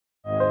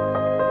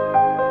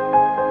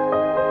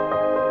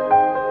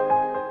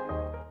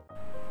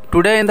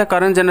Today in the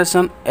current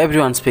generation,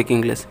 everyone speaks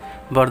English,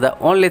 but the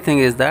only thing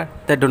is that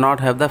they do not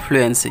have the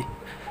fluency.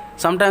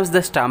 Sometimes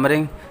they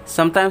stammering,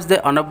 sometimes they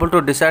unable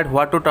to decide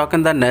what to talk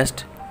in the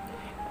next,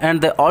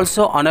 and they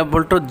also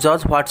unable to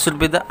judge what should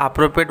be the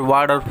appropriate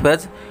word or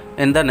phrase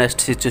in the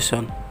next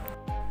situation.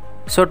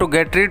 So to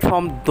get rid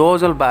from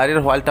those all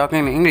barriers while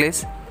talking in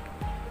English,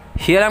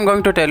 here I am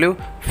going to tell you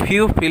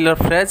few filler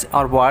phrase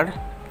or word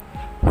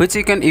which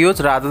you can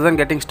use rather than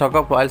getting stuck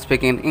up while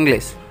speaking in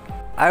English.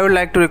 I would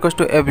like to request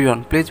to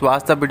everyone, please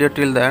watch the video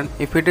till the end.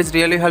 If it is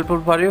really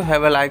helpful for you,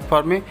 have a like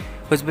for me,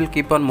 which will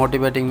keep on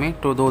motivating me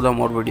to do the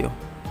more video.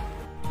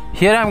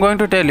 Here I am going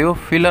to tell you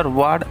filler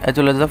word as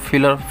well as the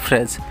filler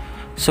phrase.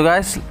 So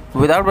guys,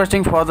 without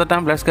wasting further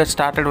time, let's get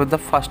started with the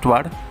first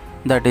word,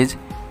 that is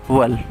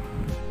well.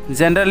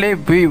 Generally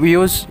we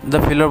use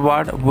the filler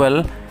word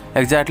well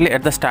exactly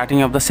at the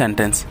starting of the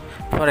sentence.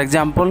 For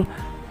example,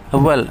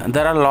 well,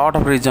 there are a lot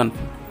of reasons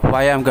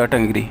why I am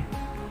getting angry.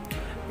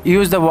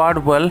 Use the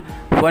word well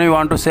when you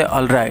want to say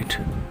alright,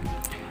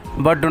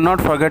 but do not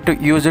forget to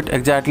use it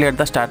exactly at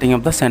the starting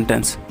of the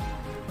sentence.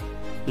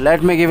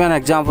 Let me give an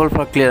example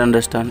for clear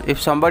understand. If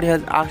somebody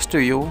has asked to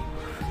you,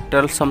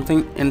 tell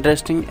something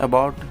interesting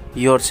about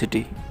your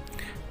city,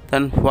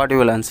 then what you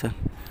will answer?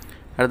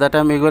 At that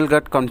time you will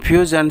get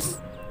confused and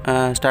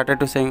started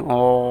to saying,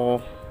 oh,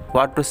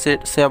 what to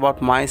say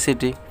about my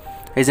city,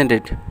 isn't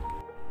it?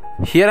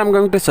 Here I am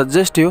going to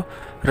suggest you,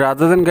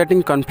 rather than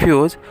getting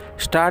confused,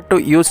 start to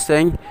use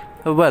saying,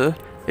 well,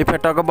 if I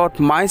talk about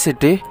my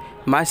city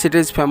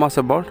is famous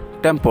about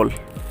temple.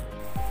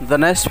 The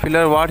next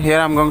filler word here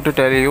I am going to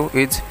tell you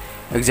is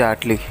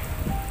exactly.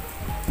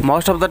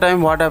 Most of the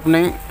time what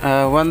happening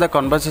when the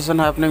conversation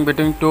happening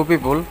between two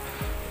people,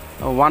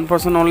 one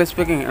person only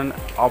speaking and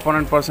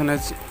opponent person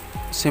is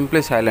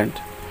simply silent.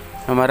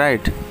 Am I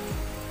right?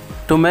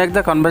 To make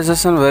the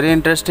conversation very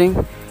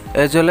interesting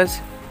as well as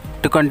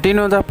to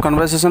continue the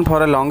conversation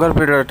for a longer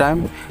period of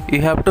time,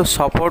 you have to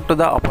support to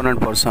the opponent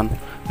person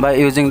by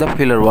using the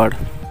filler word.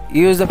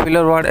 Use the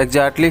filler word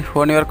exactly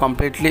when you are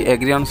completely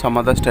agree on some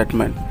other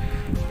statement.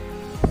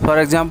 For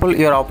example,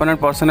 your opponent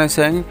person is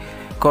saying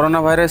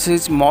coronavirus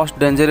is most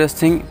dangerous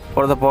thing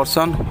for the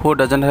person who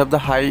doesn't have the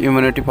high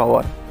immunity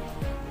power.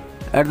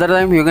 At that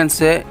time you can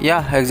say,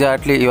 yeah,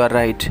 exactly, you are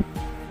right.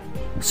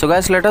 So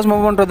guys, let us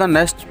move on to the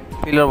next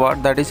filler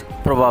word, that is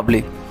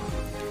probably.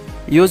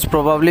 Use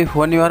probably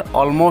when you are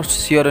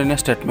almost sure in a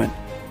statement.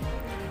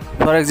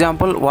 For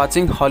example,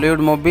 watching Hollywood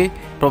movie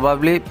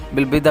probably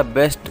will be the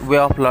best way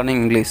of learning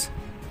English.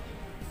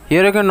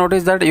 Here you can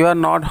notice that you are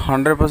not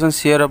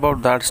 100% sure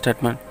about that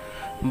statement,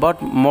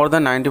 but more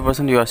than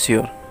 90% you are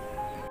sure.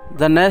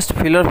 The next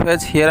filler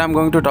phrase here I am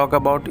going to talk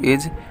about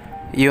is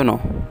you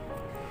know.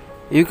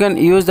 You can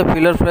use the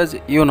filler phrase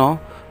you know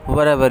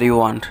wherever you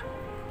want.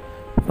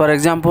 For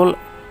example,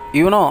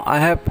 you know, I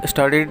have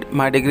studied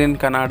my degree in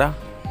Canada.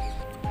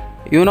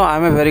 You know, I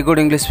am a very good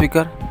English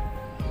speaker.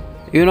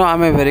 You know, I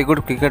am a very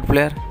good cricket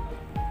player.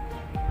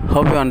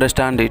 Hope you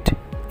understand it.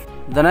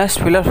 The next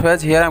filler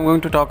phrase here I am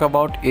going to talk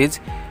about is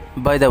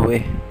by the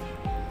way.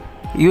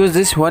 Use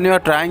this when you are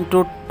trying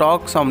to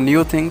talk some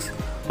new things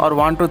or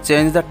want to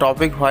change the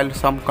topic while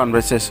some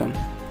conversation.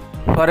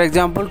 For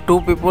example, two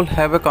people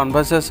have a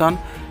conversation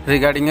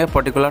regarding a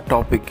particular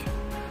topic.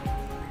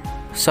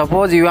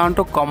 Suppose you want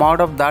to come out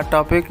of that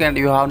topic and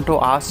you want to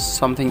ask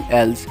something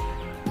else,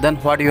 then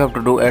what you have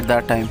to do at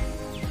that time?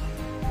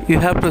 You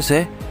have to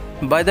say,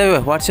 by the way,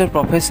 what's your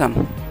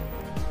profession?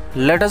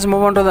 Let us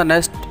move on to the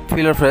next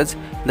filler phrase,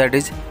 that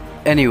is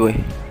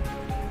anyway.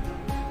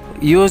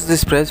 Use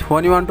this phrase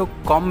when you want to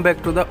come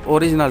back to the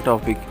original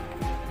topic.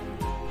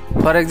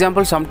 For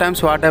example,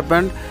 sometimes what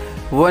happened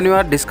when you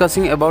are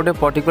discussing about a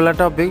particular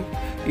topic,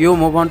 you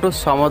move on to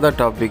some other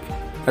topic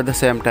at the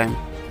same time,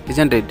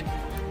 isn't it?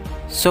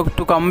 So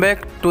to come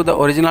back to the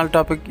original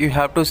topic, you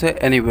have to say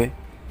anyway.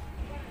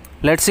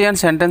 Let's see a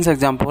sentence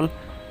example.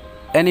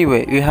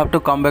 Anyway, you have to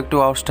come back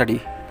to our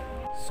study.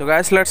 So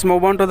guys, let's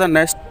move on to the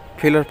next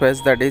filler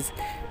phrase, that is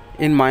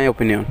in my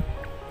opinion.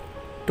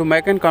 To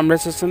make a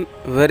conversation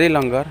very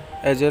longer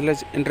as well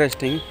as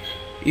interesting,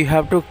 you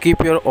have to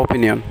keep your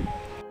opinion.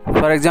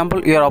 For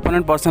example, your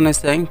opponent person is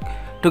saying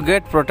to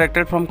get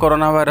protected from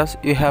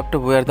coronavirus, you have to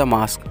wear the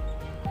mask.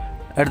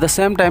 At the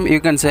same time, you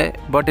can say,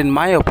 but in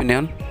my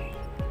opinion,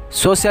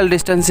 social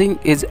distancing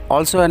is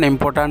also an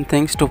important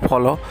thing to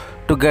follow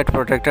to get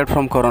protected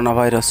from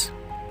coronavirus.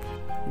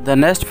 The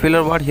next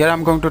filler word here I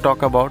am going to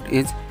talk about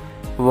is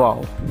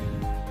wow.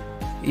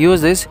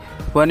 Use this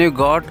when you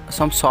got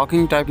some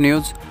shocking type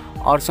news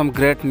or some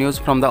great news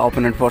from the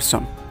opponent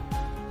person.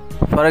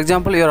 For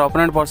example, your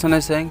opponent person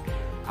is saying,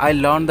 I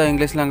learned the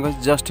English language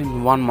just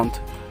in 1 month.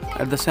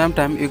 At the same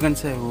time, you can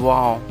say,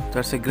 wow,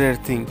 that's a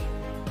great thing.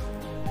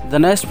 The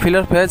next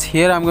filler phrase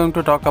here I am going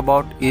to talk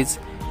about is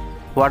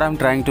what I am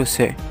trying to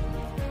say.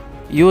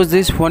 Use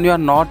this when you are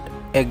not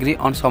agree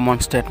on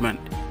someone's statement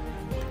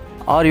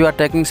or you are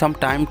taking some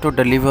time to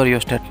deliver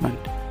your statement.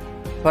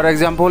 For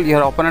example,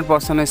 your opponent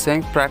person is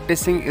saying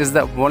practicing is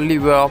the only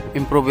way of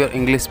improve your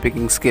English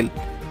speaking skill.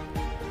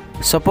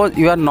 Suppose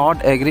you are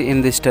not agree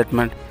in this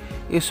statement,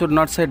 you should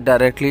not say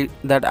directly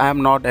that I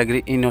am not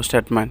agree in your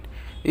statement.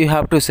 You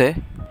have to say,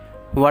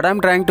 what I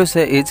am trying to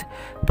say is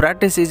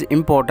practice is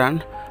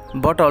important,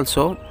 but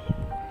also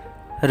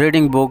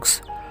reading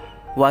books,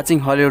 watching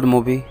Hollywood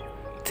movie,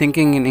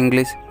 thinking in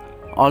English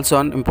also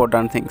are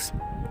important things.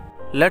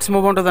 Let's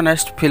move on to the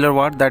next filler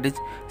word, that is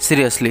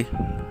seriously.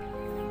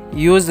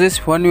 Use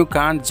this when you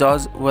can't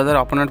judge whether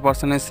opponent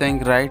person is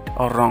saying right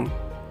or wrong.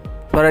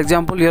 For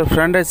example, your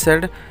friend has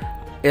said,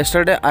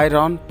 yesterday I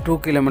ran 2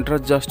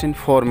 kilometers just in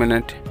 4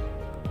 minutes.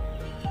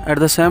 At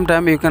the same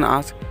time, you can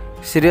ask,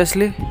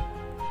 seriously?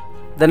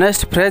 The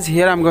next phrase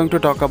here I am going to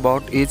talk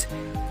about is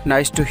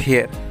nice to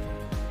hear.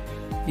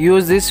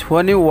 Use this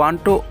when you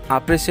want to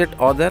appreciate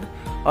other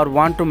or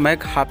want to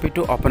make happy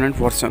to opponent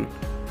person.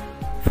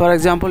 For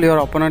example, your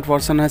opponent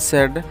person has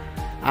said,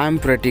 I am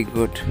pretty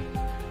good.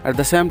 At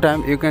the same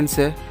time, you can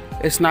say,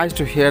 it's nice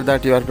to hear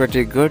that you are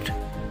pretty good.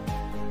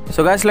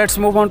 So guys, let's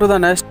move on to the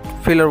next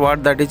filler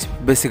word, that is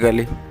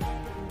basically.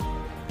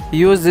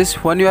 Use this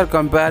when you are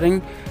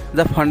comparing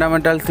the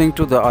fundamental thing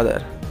to the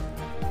other.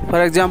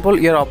 For example,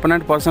 your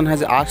opponent person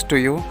has asked to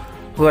you,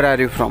 where are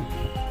you from?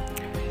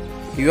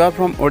 You are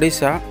from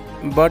Odisha,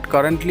 but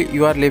currently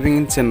you are living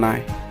in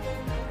Chennai.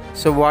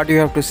 So what you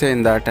have to say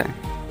in that time?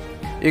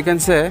 You can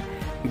say,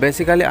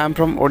 basically I am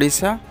from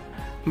Odisha,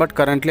 but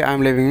currently I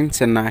am living in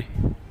Chennai.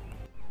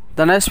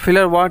 The next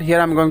filler word here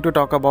I am going to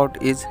talk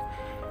about is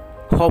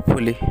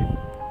hopefully.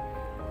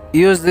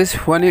 Use this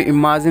when you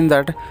imagine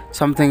that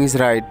something is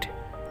right.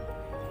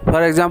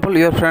 For example,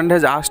 your friend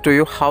has asked to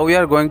you how you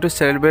are going to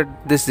celebrate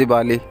this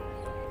Diwali.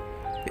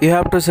 You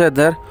have to say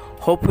there,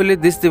 hopefully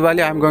this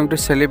Diwali I am going to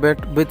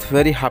celebrate with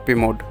very happy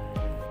mood.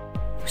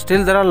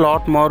 Still there are a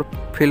lot more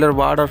filler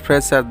word or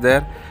phrases are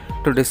there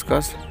to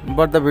discuss,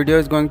 but the video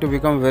is going to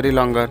become very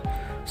longer.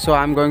 So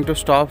I am going to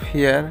stop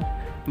here.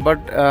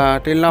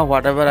 But till now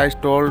whatever I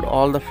told,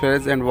 all the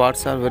phrases and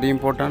words are very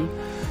important.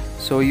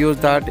 So use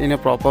that in a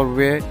proper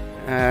way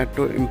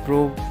to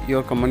improve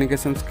your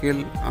communication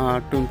skill,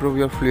 to improve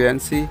your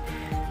fluency,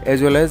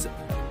 as well as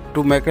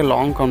to make a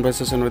long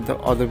conversation with the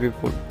other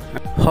people.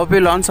 Hope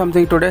you learned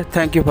something today.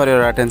 Thank you for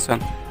your attention.